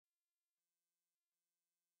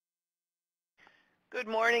Good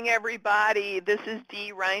morning, everybody. This is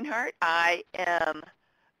Dee Reinhardt. I am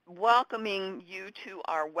welcoming you to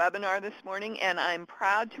our webinar this morning, and I'm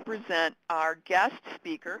proud to present our guest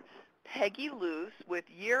speaker, Peggy Luce, with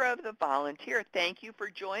Year of the Volunteer. Thank you for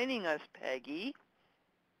joining us, Peggy.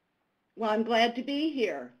 Well, I'm glad to be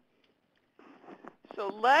here. So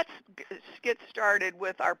let's get started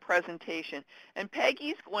with our presentation. And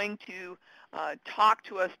Peggy's going to talk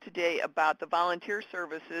to us today about the volunteer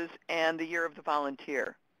services and the Year of the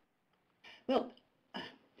Volunteer. Well,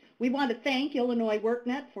 we want to thank Illinois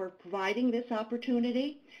WorkNet for providing this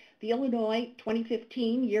opportunity. The Illinois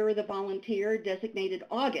 2015 Year of the Volunteer designated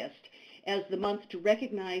August as the month to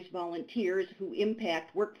recognize volunteers who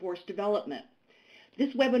impact workforce development.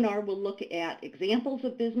 This webinar will look at examples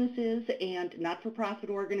of businesses and not-for-profit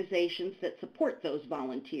organizations that support those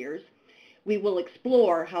volunteers. We will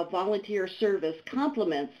explore how volunteer service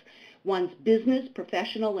complements one's business,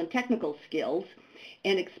 professional, and technical skills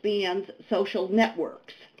and expands social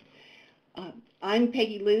networks. I'm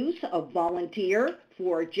Peggy Luce, a volunteer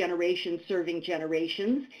for Generations Serving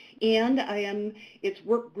Generations, and I am its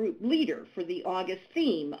work group leader for the August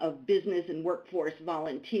theme of Business and Workforce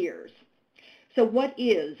Volunteers. So what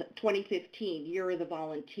is 2015 Year of the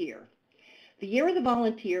Volunteer? The Year of the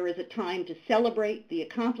Volunteer is a time to celebrate the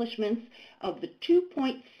accomplishments of the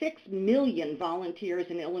 2.6 million volunteers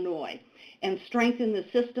in Illinois and strengthen the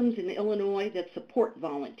systems in Illinois that support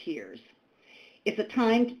volunteers. It's a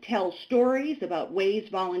time to tell stories about ways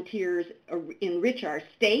volunteers enrich our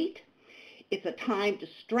state. It's a time to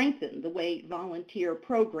strengthen the way volunteer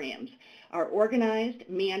programs are organized,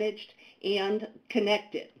 managed, and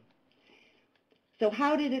connected. So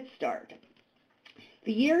how did it start?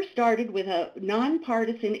 The year started with a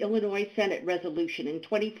nonpartisan Illinois Senate resolution in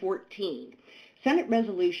 2014. Senate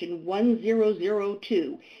Resolution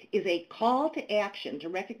 1002 is a call to action to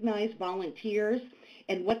recognize volunteers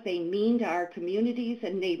and what they mean to our communities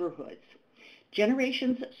and neighborhoods.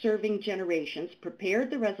 Generations Serving Generations prepared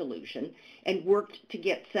the resolution and worked to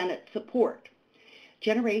get Senate support.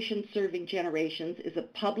 Generations Serving Generations is a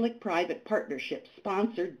public-private partnership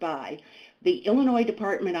sponsored by the Illinois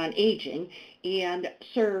Department on Aging and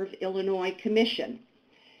Serve Illinois Commission.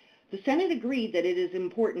 The Senate agreed that it is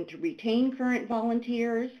important to retain current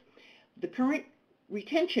volunteers. The current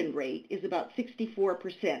retention rate is about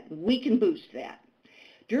 64%. We can boost that.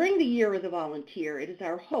 During the Year of the Volunteer, it is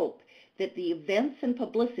our hope that the events and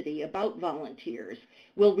publicity about volunteers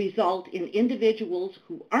will result in individuals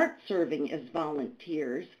who aren't serving as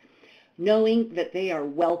volunteers knowing that they are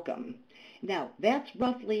welcome. Now, that's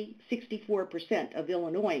roughly 64% of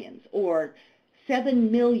Illinoisans, or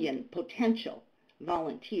 7 million potential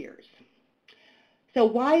volunteers. So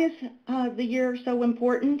why is the year so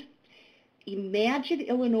important? Imagine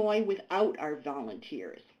Illinois without our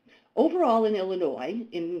volunteers. Overall in Illinois,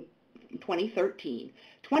 in 2013,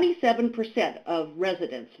 27% of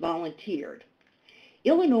residents volunteered.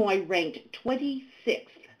 Illinois ranked 26th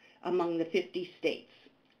among the 50 states.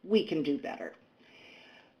 We can do better.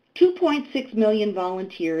 2.6 million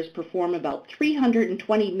volunteers perform about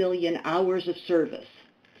 320 million hours of service.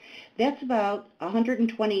 That's about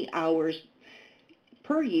 120 hours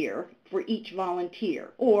per year for each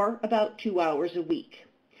volunteer, or about 2 hours a week.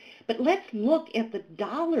 But let's look at the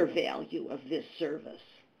dollar value of this service.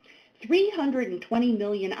 320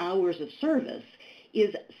 million hours of service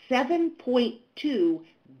is $7.2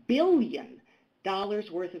 billion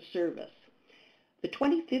worth of service. The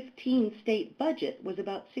 2015 state budget was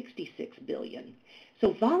about $66 billion.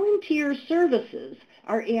 So volunteer services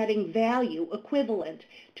are adding value equivalent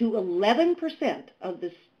to 11% of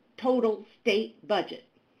the total state budget.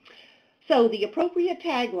 So the appropriate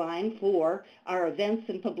tagline for our events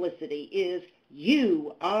and publicity is,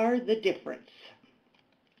 "You are the difference."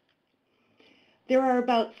 There are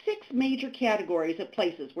about 6 major categories of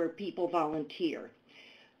places where people volunteer.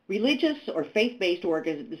 Religious or faith-based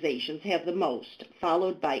organizations have the most,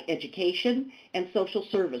 followed by education and social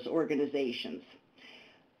service organizations.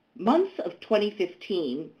 Months of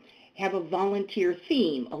 2015 have a volunteer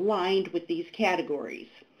theme aligned with these categories.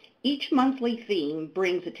 Each monthly theme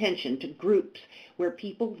brings attention to groups where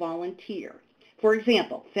people volunteer. For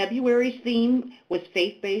example, February's theme was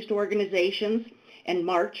faith-based organizations, and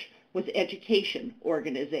March was education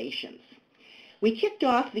organizations. We kicked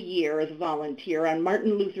off the Year as a Volunteer on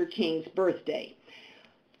Martin Luther King's birthday.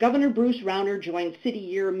 Governor Bruce Rauner joined City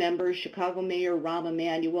Year members Chicago Mayor Rahm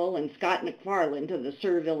Emanuel and Scott McFarland of the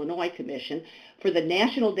Serve Illinois Commission for the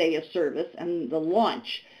National Day of Service and the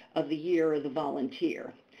launch of the Year of the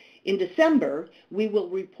Volunteer. In December, we will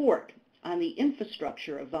report on the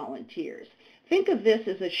infrastructure of volunteers. Think of this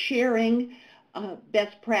as a sharing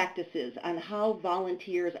best practices on how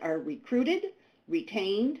volunteers are recruited,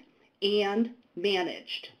 retained, and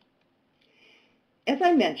managed. As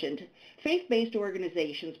I mentioned, faith-based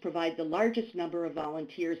organizations provide the largest number of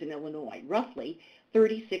volunteers in Illinois, roughly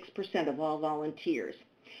 36% of all volunteers.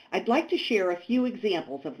 I'd like to share a few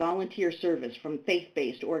examples of volunteer service from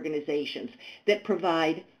faith-based organizations that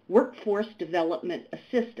provide workforce development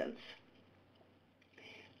assistance.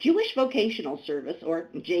 Jewish Vocational Service, or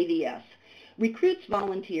JVS, recruits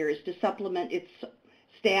volunteers to supplement its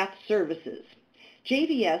staff services.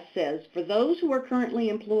 JVS says for those who are currently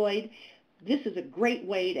employed, this is a great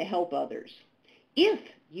way to help others. If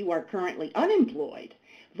you are currently unemployed,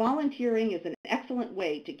 volunteering is an excellent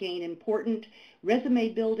way to gain important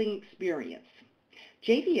resume-building experience.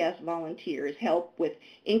 JVS volunteers help with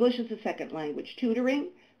English as a second language tutoring,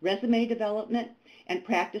 resume development, and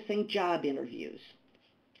practicing job interviews.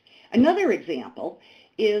 Another example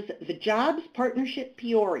is the Jobs Partnership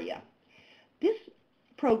Peoria. This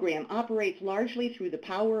program operates largely through the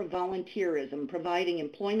power of volunteerism, providing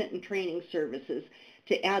employment and training services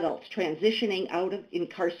to adults transitioning out of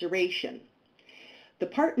incarceration. The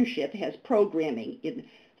partnership has programming in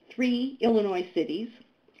 3 Illinois cities,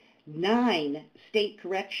 9 state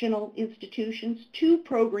correctional institutions, 2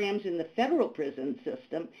 programs in the federal prison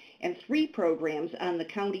system, and 3 programs on the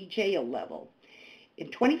county jail level.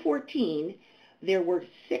 In 2014, there were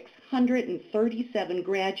 637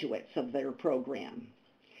 graduates of their program.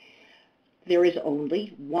 There is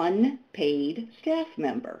only 1 paid staff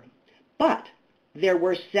member, but there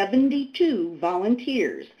were 72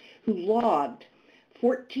 volunteers who logged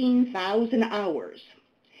 14,000 hours.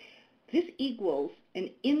 This equals an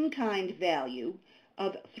in-kind value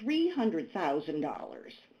of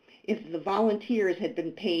 $300,000 if the volunteers had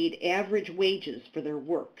been paid average wages for their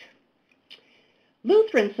work.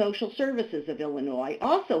 Lutheran Social Services of Illinois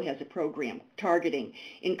also has a program targeting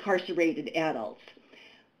incarcerated adults.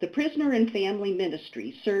 The Prisoner and Family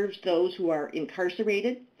Ministry serves those who are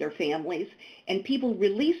incarcerated, their families, and people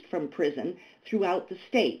released from prison throughout the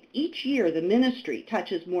state. Each year, the ministry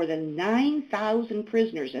touches more than 9,000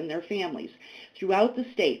 prisoners and their families throughout the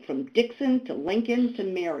state, from Dixon to Lincoln to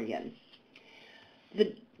Marion.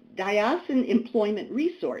 The Diocesan Employment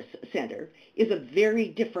Resource Center is a very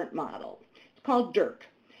different model. It's called DIRC.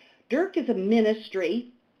 DIRC is a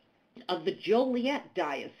ministry of the Joliet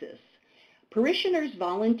Diocese. Parishioners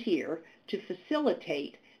volunteer to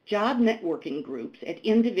facilitate job networking groups at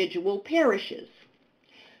individual parishes.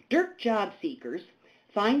 DIRC job seekers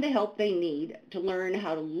find the help they need to learn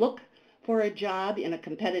how to look for a job in a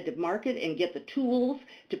competitive market and get the tools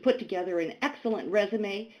to put together an excellent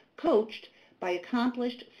resume, coached by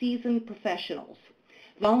accomplished, seasoned professionals.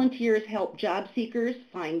 Volunteers help job seekers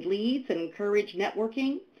find leads and encourage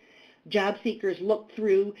networking. Job seekers look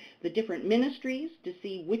through the different ministries to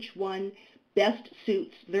see which one best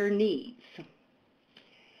suits their needs.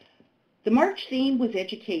 The March theme was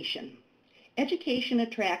education. Education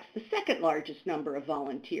attracts the second largest number of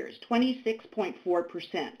volunteers,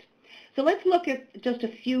 26.4%. So let's look at just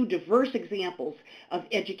a few diverse examples of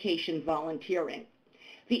education volunteering.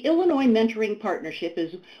 The Illinois Mentoring Partnership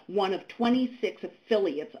is one of 26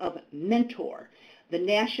 affiliates of Mentor, the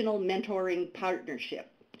National Mentoring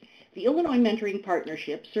Partnership. The Illinois Mentoring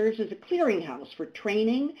Partnership serves as a clearinghouse for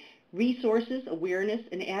training, resources, awareness,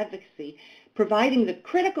 and advocacy, providing the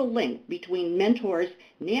critical link between Mentor's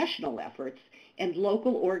national efforts and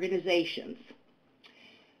local organizations.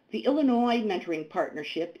 The Illinois Mentoring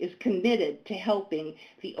Partnership is committed to helping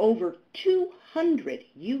the over 200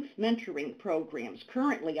 youth mentoring programs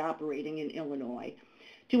currently operating in Illinois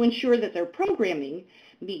to ensure that their programming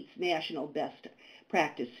meets national best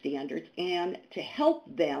practice standards and to help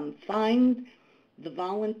them find the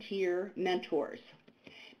volunteer mentors.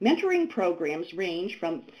 Mentoring programs range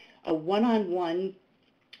from a one-on-one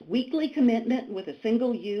weekly commitment with a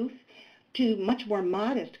single youth to much more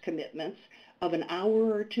modest commitments of an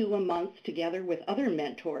hour or 2 a month together with other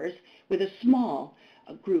mentors with a small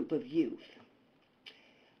group of youth.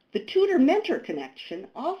 The tutor-mentor connection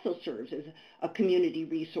also serves as a community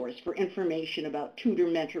resource for information about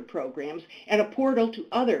tutor-mentor programs and a portal to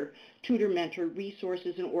other tutor-mentor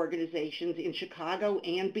resources and organizations in Chicago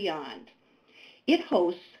and beyond. It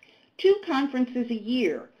hosts 2 conferences a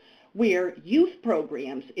year where youth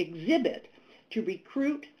programs exhibit to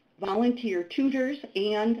recruit volunteer tutors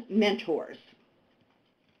and mentors.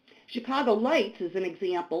 Chicago Lights is an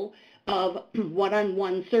example of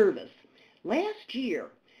one-on-one service. Last year,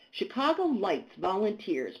 Chicago Lights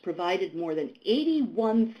volunteers provided more than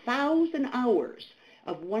 81,000 hours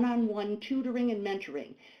of one-on-one tutoring and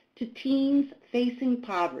mentoring to teens facing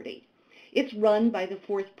poverty. It's run by the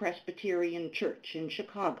Fourth Presbyterian Church in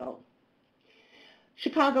Chicago.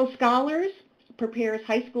 Chicago Scholars prepares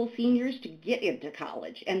high school seniors to get into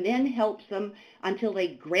college and then helps them until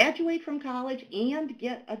they graduate from college and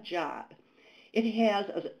get a job. It has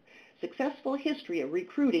a successful history of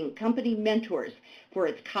recruiting company mentors for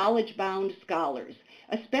its college-bound scholars,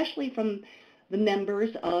 especially from the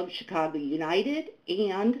members of Chicago United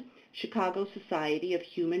and Chicago Society of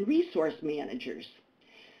Human Resource Managers.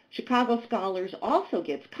 Chicago Scholars also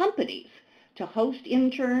gets companies to host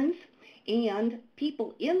interns, and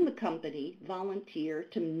people in the company volunteer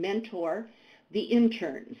to mentor the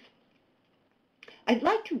interns. I'd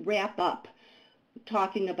like to wrap up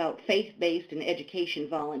talking about faith-based and education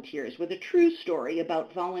volunteers with a true story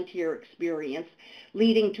about volunteer experience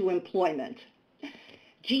leading to employment.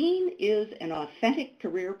 Jean is an authentic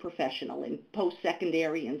career professional in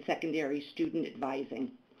post-secondary and secondary student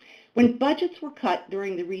advising. When budgets were cut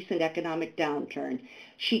during the recent economic downturn,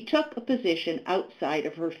 she took a position outside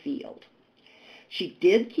of her field. She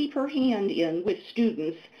did keep her hand in with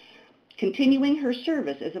students, continuing her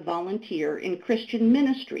service as a volunteer in Christian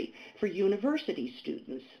ministry for university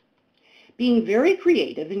students. Being very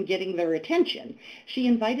creative in getting their attention, she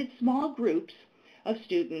invited small groups of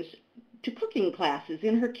students to cooking classes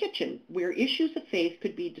in her kitchen where issues of faith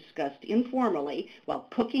could be discussed informally while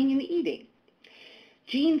cooking and eating.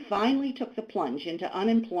 Jean finally took the plunge into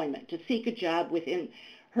unemployment to seek a job within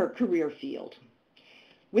her career field.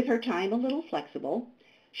 With her time a little flexible,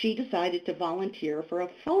 she decided to volunteer for a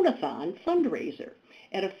phone-a-thon fundraiser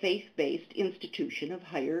at a faith-based institution of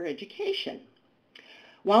higher education.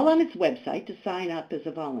 While on its website to sign up as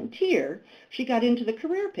a volunteer, she got into the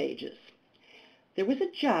career pages. There was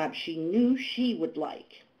a job she knew she would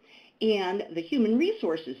like, and the Human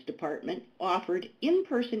Resources Department offered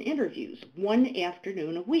in-person interviews one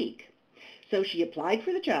afternoon a week. So she applied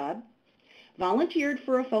for the job, volunteered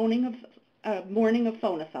for a morning of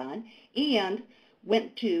phone-a-thon, and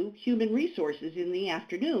went to Human Resources in the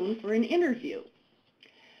afternoon for an interview.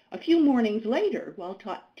 A few mornings later, while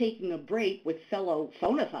taking a break with fellow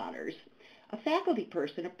phone-a-thoners, a faculty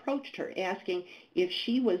person approached her asking if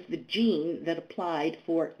she was the Jean that applied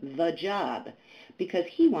for the job because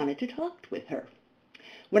he wanted to talk with her.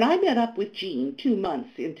 When I met up with Jean 2 months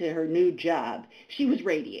into her new job, she was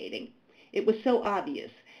radiating. It was so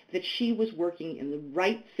obvious that she was working in the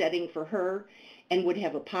right setting for her and would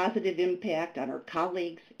have a positive impact on her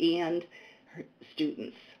colleagues and her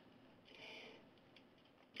students.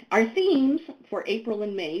 Our themes for April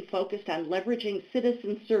and May focused on leveraging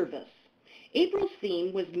citizen service. April's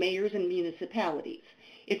theme was mayors and municipalities.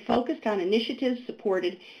 It focused on initiatives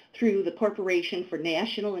supported through the Corporation for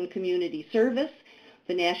National and Community Service,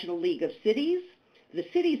 the National League of Cities, the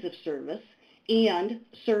Cities of Service, and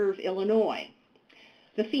Serve Illinois.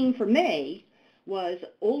 The theme for May was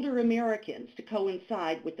Older Americans to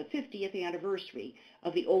coincide with the 50th anniversary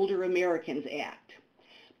of the Older Americans Act.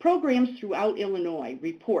 Programs throughout Illinois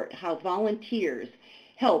report how volunteers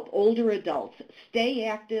help older adults stay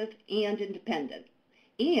active and independent,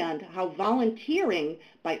 and how volunteering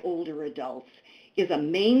by older adults is a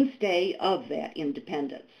mainstay of that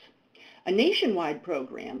independence. A nationwide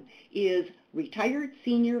program is Retired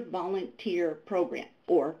Senior Volunteer Program,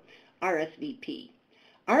 or RSVP.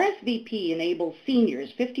 RSVP enables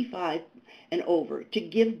seniors 55 and over to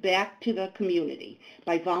give back to the community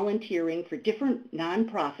by volunteering for different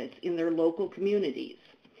nonprofits in their local communities.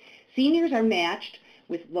 Seniors are matched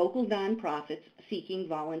with local nonprofits seeking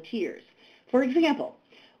volunteers. For example,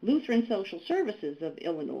 Lutheran Social Services of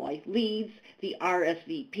Illinois leads the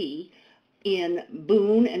RSVP in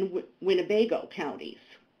Boone and Winnebago counties.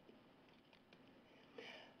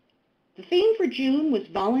 The theme for June was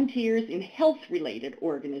volunteers in health-related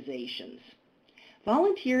organizations.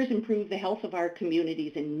 Volunteers improve the health of our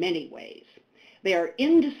communities in many ways. They are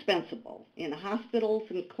indispensable in hospitals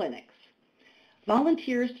and clinics.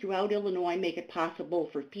 Volunteers throughout Illinois make it possible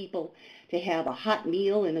for people to have a hot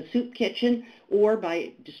meal in a soup kitchen or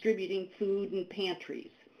by distributing food in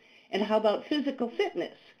pantries. And how about physical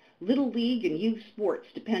fitness? Little League and youth sports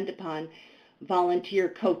depend upon volunteer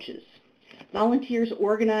coaches. Volunteers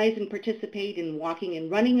organize and participate in walking and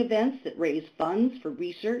running events that raise funds for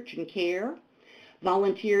research and care.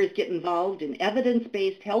 Volunteers get involved in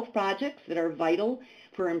evidence-based health projects that are vital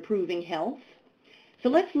for improving health. So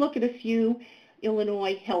let's look at a few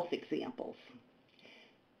Illinois health examples.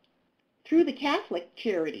 Through the Catholic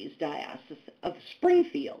Charities Diocese of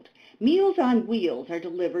Springfield, Meals on Wheels are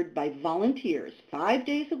delivered by volunteers 5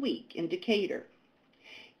 days a week in Decatur.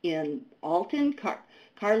 In Alton,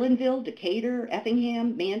 Carlinville, Decatur,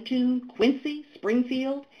 Effingham, Mantoon, Quincy,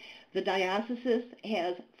 Springfield, the diocese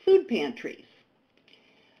has food pantries.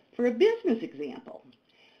 For a business example,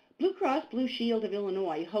 Blue Cross Blue Shield of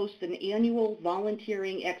Illinois hosts an annual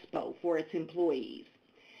volunteering expo for its employees.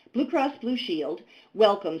 Blue Cross Blue Shield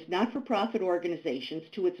welcomes not-for-profit organizations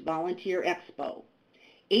to its volunteer expo.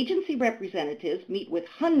 Agency representatives meet with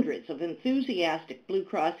hundreds of enthusiastic Blue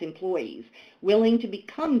Cross employees willing to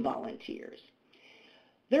become volunteers.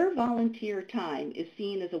 Their volunteer time is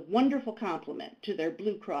seen as a wonderful complement to their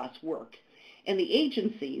Blue Cross work and the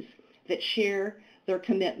agencies that share their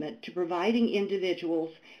commitment to providing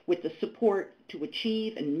individuals with the support to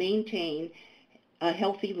achieve and maintain a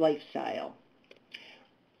healthy lifestyle.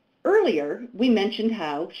 Earlier, we mentioned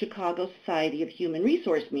how Chicago Society of Human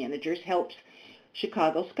Resource Managers helps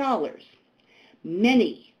Chicago scholars.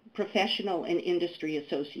 Many professional and industry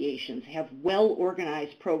associations have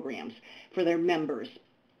well-organized programs for their members.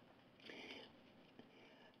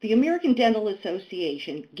 The American Dental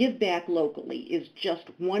Association Give Back Locally is just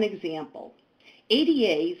one example.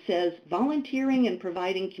 ADA says volunteering and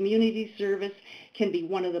providing community service can be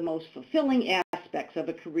one of the most fulfilling aspects of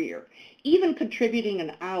a career. Even contributing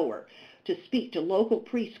an hour to speak to local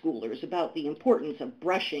preschoolers about the importance of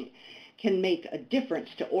brushing can make a difference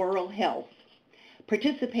to oral health.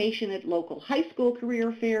 Participation at local high school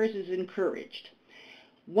career fairs is encouraged.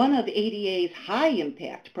 One of ADA's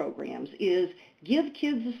high-impact programs is Give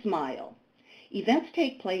Kids a Smile. Events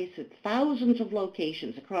take place at thousands of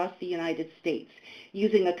locations across the United States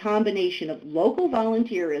using a combination of local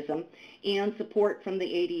volunteerism and support from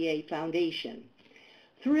the ADA Foundation.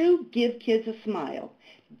 Through Give Kids a Smile,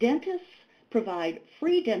 dentists provide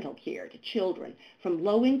free dental care to children from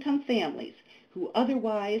low-income families who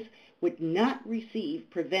otherwise would not receive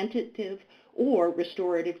preventative or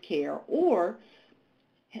restorative care or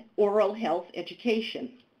oral health education.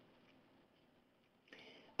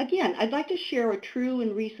 Again, I'd like to share a true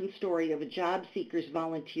and recent story of a job seeker's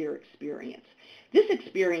volunteer experience. This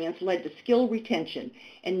experience led to skill retention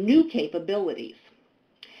and new capabilities.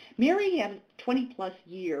 Mary had a 20-plus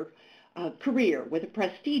year career with a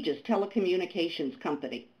prestigious telecommunications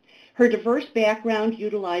company. Her diverse background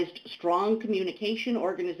utilized strong communication,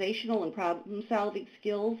 organizational, and problem-solving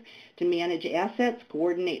skills to manage assets,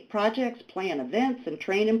 coordinate projects, plan events, and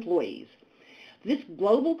train employees. This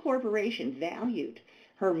global corporation valued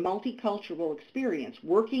her multicultural experience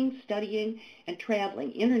working, studying, and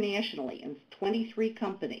traveling internationally in 23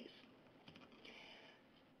 companies.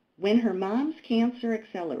 When her mom's cancer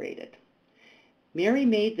accelerated, Mary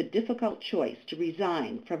made the difficult choice to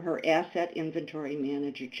resign from her asset inventory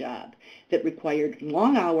manager job that required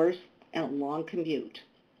long hours and a long commute.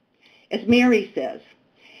 As Mary says,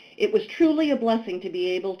 "It was truly a blessing to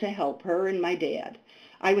be able to help her and my dad.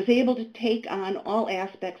 I was able to take on all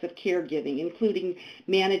aspects of caregiving, including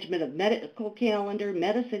management of medical calendar,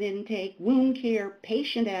 medicine intake, wound care,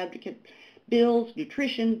 patient advocate, bills,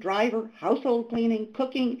 nutrition, driver, household cleaning,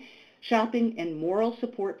 cooking, shopping, and moral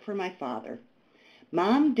support for my father.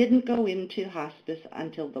 Mom didn't go into hospice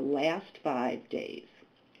until the last 5 days."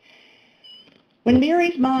 When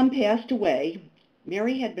Mary's mom passed away,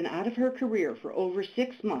 Mary had been out of her career for over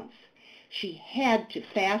 6 months. She had to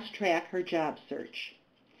fast-track her job search.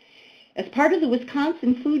 As part of the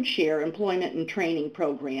Wisconsin Food Share Employment and Training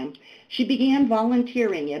Program, she began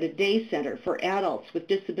volunteering at a day center for adults with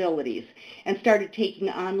disabilities and started taking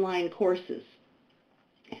online courses.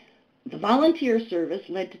 The volunteer service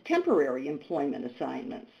led to temporary employment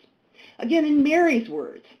assignments. Again, in Mary's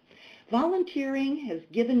words, "Volunteering has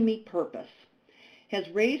given me purpose, has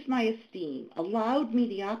raised my esteem, allowed me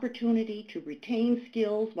the opportunity to retain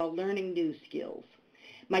skills while learning new skills.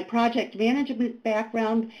 My project management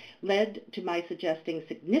background led to my suggesting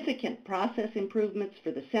significant process improvements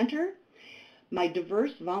for the center. My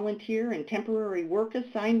diverse volunteer and temporary work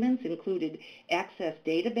assignments included Access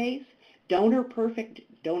Database, Donor Perfect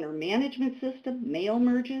Donor Management System, mail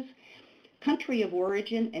merges, country of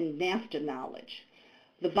origin, and NAFTA knowledge.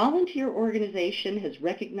 The volunteer organization has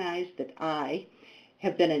recognized that I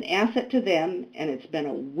have been an asset to them, and it's been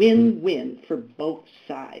a win-win for both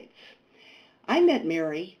sides." I met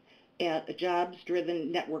Mary at a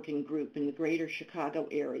jobs-driven networking group in the greater Chicago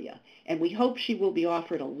area, and we hope she will be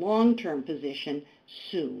offered a long-term position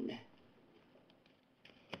soon.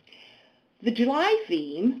 The July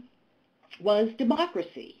theme was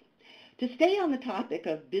democracy. To stay on the topic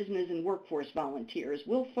of business and workforce volunteers,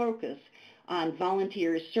 we'll focus on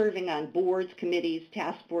volunteers serving on boards, committees,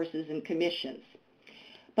 task forces, and commissions.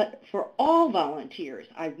 But for all volunteers,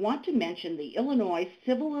 I want to mention the Illinois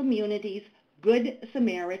Civil Immunities Good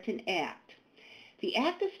Samaritan Act. The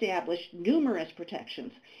act established numerous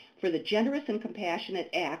protections for the generous and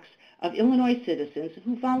compassionate acts of Illinois citizens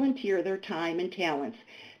who volunteer their time and talents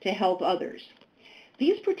to help others.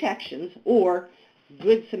 These protections, or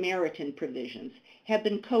Good Samaritan provisions, have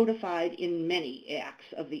been codified in many acts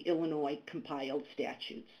of the Illinois compiled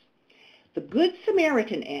statutes. The Good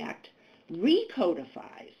Samaritan Act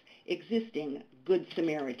recodifies existing Good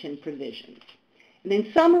Samaritan provisions. And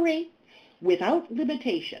in summary, without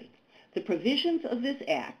limitation, the provisions of this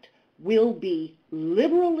act will be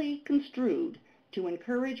liberally construed to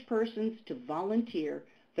encourage persons to volunteer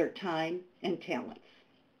their time and talents.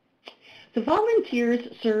 The volunteers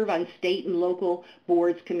serve on state and local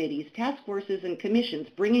boards, committees, task forces, and commissions,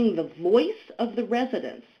 bringing the voice of the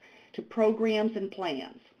residents to programs and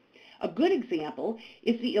plans. A good example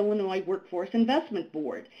is the Illinois Workforce Investment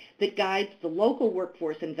Board that guides the local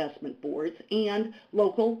workforce investment boards and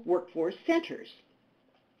local workforce centers.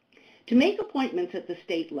 To make appointments at the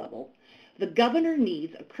state level, the governor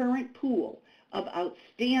needs a current pool of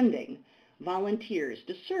outstanding volunteers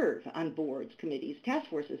to serve on boards, committees, task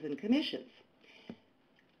forces, and commissions.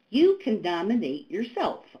 You can nominate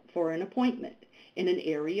yourself for an appointment in an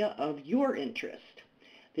area of your interest.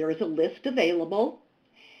 There is a list available,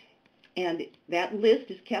 and that list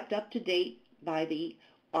is kept up to date by the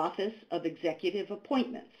Office of Executive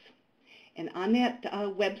Appointments. And on that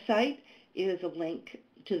website is a link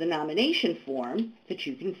to the nomination form that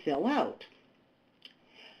you can fill out.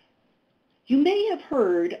 You may have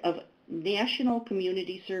heard of national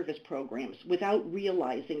community service programs without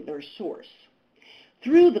realizing their source.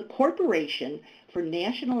 Through the Corporation for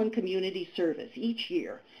National and Community Service each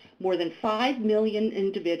year, more than 5 million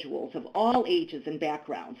individuals of all ages and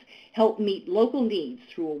backgrounds help meet local needs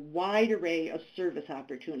through a wide array of service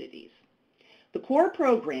opportunities. The core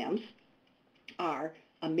programs are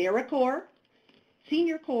AmeriCorps,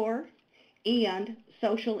 Senior Corps, and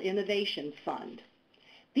Social Innovation Fund.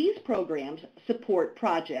 These programs support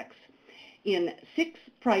projects in 6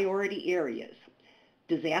 priority areas: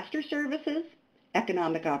 disaster services,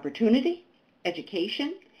 economic opportunity,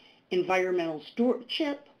 education, environmental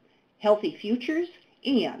stewardship, healthy futures,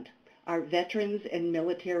 and our veterans and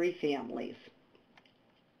military families.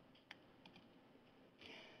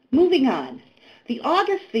 Moving on, the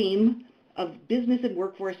August theme of Business and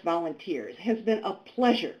Workforce Volunteers has been a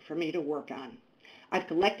pleasure for me to work on. I've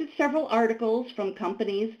collected several articles from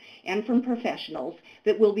companies and from professionals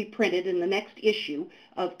that will be printed in the next issue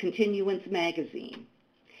of Continuance magazine.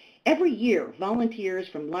 Every year, volunteers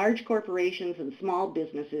from large corporations and small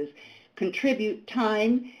businesses contribute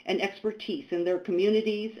time and expertise in their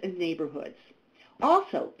communities and neighborhoods.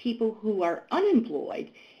 Also, people who are unemployed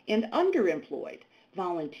and underemployed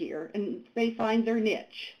volunteer, and they find their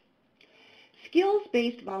niche.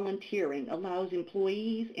 Skills-based volunteering allows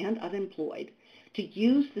employees and unemployed to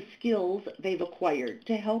use the skills they've acquired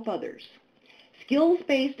to help others.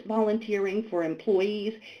 Skills-based volunteering for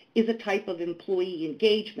employees is a type of employee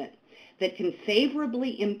engagement that can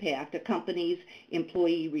favorably impact a company's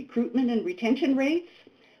employee recruitment and retention rates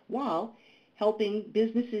while helping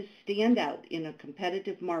businesses stand out in a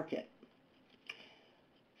competitive market.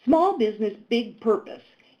 Small Business Big Purpose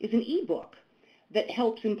is an ebook that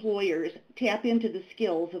helps employers tap into the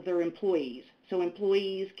skills of their employees so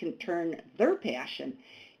employees can turn their passion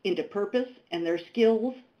into purpose and their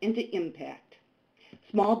skills into impact.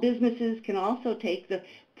 Small businesses can also take the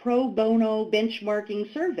pro bono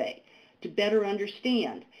benchmarking survey to better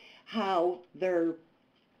understand how their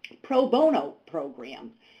pro bono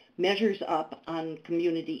program measures up on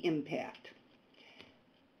community impact.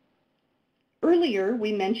 Earlier,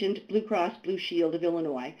 we mentioned Blue Cross Blue Shield of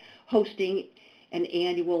Illinois hosting an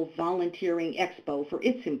annual volunteering expo for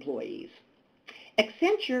its employees.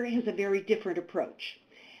 Accenture has a very different approach.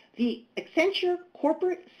 The Accenture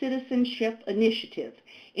Corporate Citizenship Initiative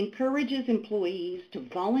encourages employees to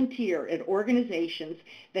volunteer at organizations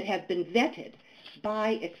that have been vetted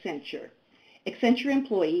by Accenture. Accenture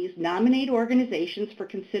employees nominate organizations for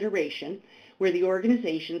consideration where the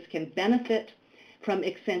organizations can benefit from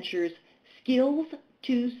Accenture's Skills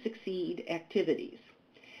to Succeed activities.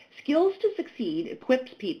 Skills to Succeed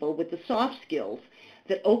equips people with the soft skills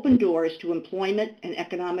that open doors to employment and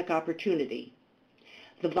economic opportunity.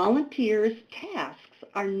 The volunteers' tasks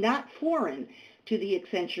are not foreign to the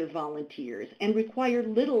Accenture volunteers and require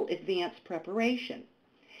little advanced preparation.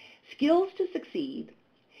 Skills to Succeed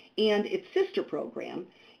and its sister program,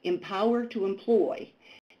 Empower to Employ,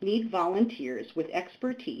 need volunteers with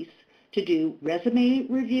expertise to do resume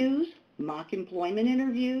reviews, mock employment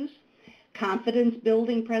interviews,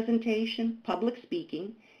 confidence-building presentation, public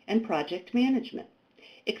speaking, and project management.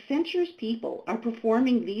 Accenture's people are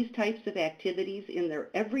performing these types of activities in their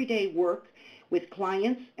everyday work with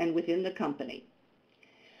clients and within the company.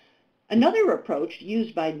 Another approach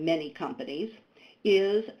used by many companies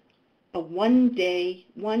is a one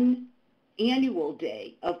annual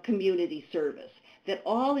day of community service that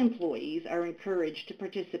all employees are encouraged to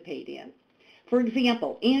participate in. For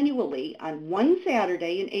example, annually on one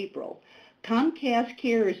Saturday in April, Comcast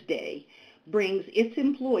Cares Day brings its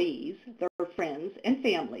employees, their friends, and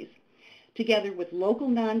families together with local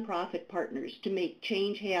nonprofit partners to make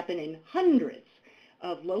change happen in hundreds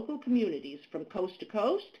of local communities from coast to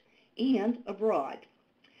coast and abroad.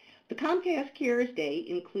 The Comcast Cares Day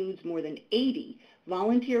includes more than 80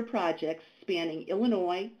 volunteer projects spanning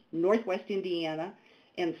Illinois, Northwest Indiana,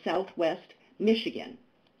 and Southwest Michigan.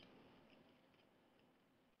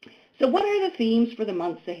 So what are the themes for the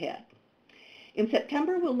months ahead? In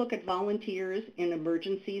September, we'll look at volunteers in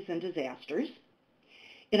emergencies and disasters.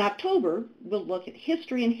 In October, we'll look at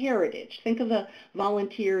history and heritage. Think of the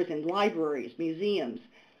volunteers in libraries, museums.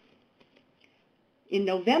 In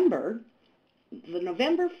November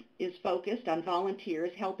is focused on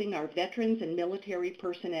volunteers helping our veterans and military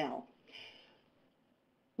personnel.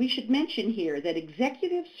 We should mention here that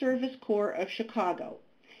Executive Service Corps of Chicago,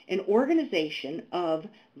 an organization of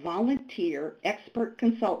volunteer expert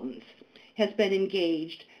consultants, has been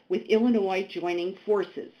engaged with Illinois Joining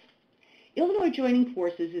Forces. Illinois Joining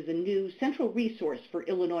Forces is a new central resource for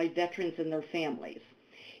Illinois veterans and their families.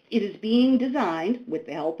 It is being designed, with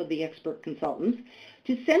the help of the expert consultants,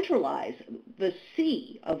 to centralize the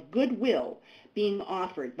sea of goodwill being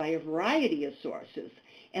offered by a variety of sources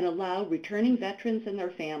and allow returning veterans and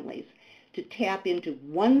their families to tap into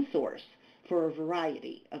one source for a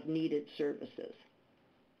variety of needed services.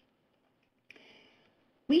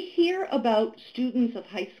 We hear about students of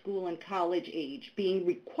high school and college age being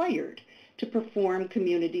required to perform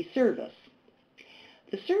community service.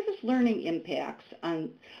 The service learning impacts on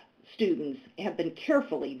students have been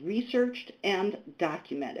carefully researched and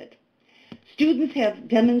documented. Students have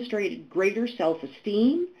demonstrated greater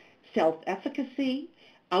self-esteem, self-efficacy,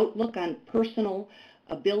 outlook on personal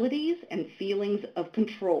abilities, and feelings of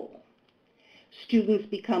control. Students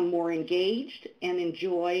become more engaged and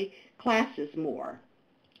enjoy classes more.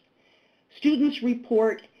 Students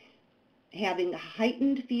report having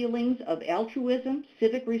heightened feelings of altruism,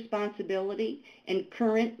 civic responsibility, and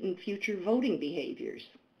current and future voting behaviors.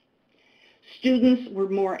 Students were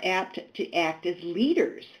more apt to act as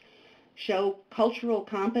leaders, show cultural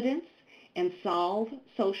competence, and solve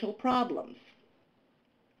social problems.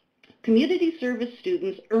 Community service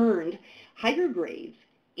students earned higher grades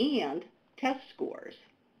and test scores.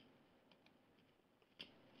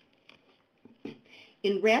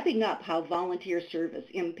 In wrapping up how volunteer service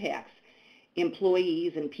impacts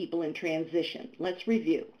employees and people in transition, let's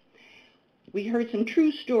review. We heard some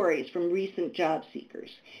true stories from recent job seekers.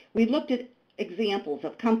 We looked at examples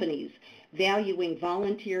of companies valuing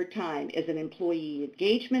volunteer time as an employee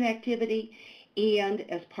engagement activity and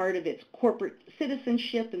as part of its corporate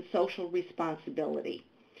citizenship and social responsibility.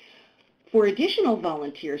 For additional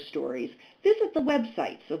volunteer stories, visit the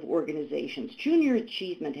websites of organizations. Junior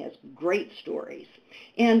Achievement has great stories.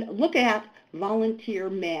 And look at Volunteer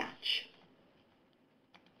Match.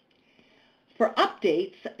 For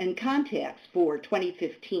updates and contacts for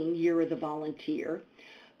 2015 Year of the Volunteer,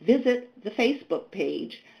 visit the Facebook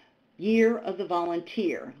page, Year of the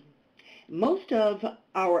Volunteer. Most of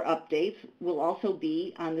our updates will also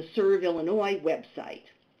be on the Serve Illinois website.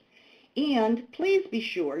 And please be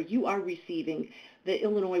sure you are receiving the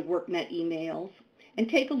Illinois WorkNet emails and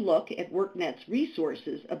take a look at WorkNet's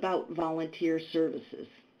resources about volunteer services.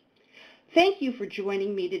 Thank you for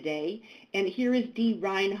joining me today, and here is Dee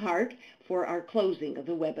Reinhardt for our closing of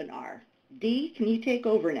the webinar. Dee, can you take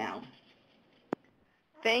over now?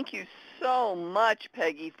 Thank you so much,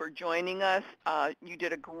 Peggy, for joining us. You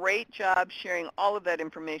did a great job sharing all of that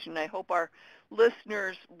information. I hope our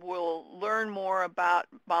listeners will learn more about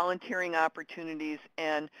volunteering opportunities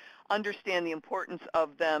and understand the importance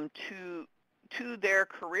of them to their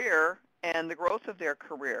career and the growth of their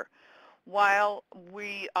career. While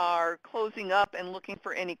we are closing up and looking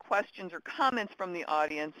for any questions or comments from the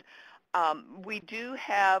audience, we do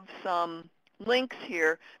have some links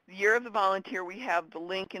here. The Year of the Volunteer, we have the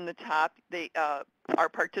link in the top. Our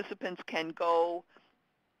participants can go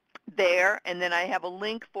there, and then I have a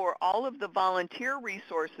link for all of the volunteer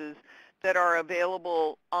resources that are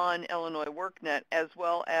available on Illinois WorkNet, as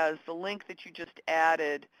well as the link that you just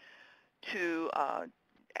added to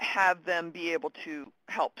have them be able to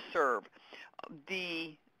help serve.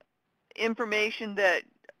 The information that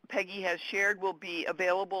Peggy has shared will be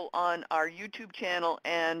available on our YouTube channel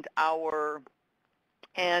and our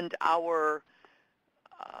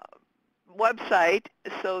website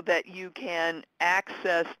so that you can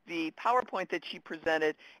access the PowerPoint that she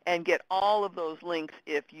presented and get all of those links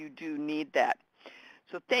if you do need that.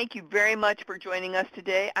 So thank you very much for joining us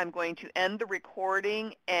today. I'm going to end the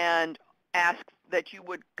recording and ask that you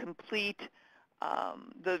would complete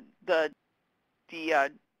the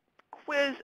quiz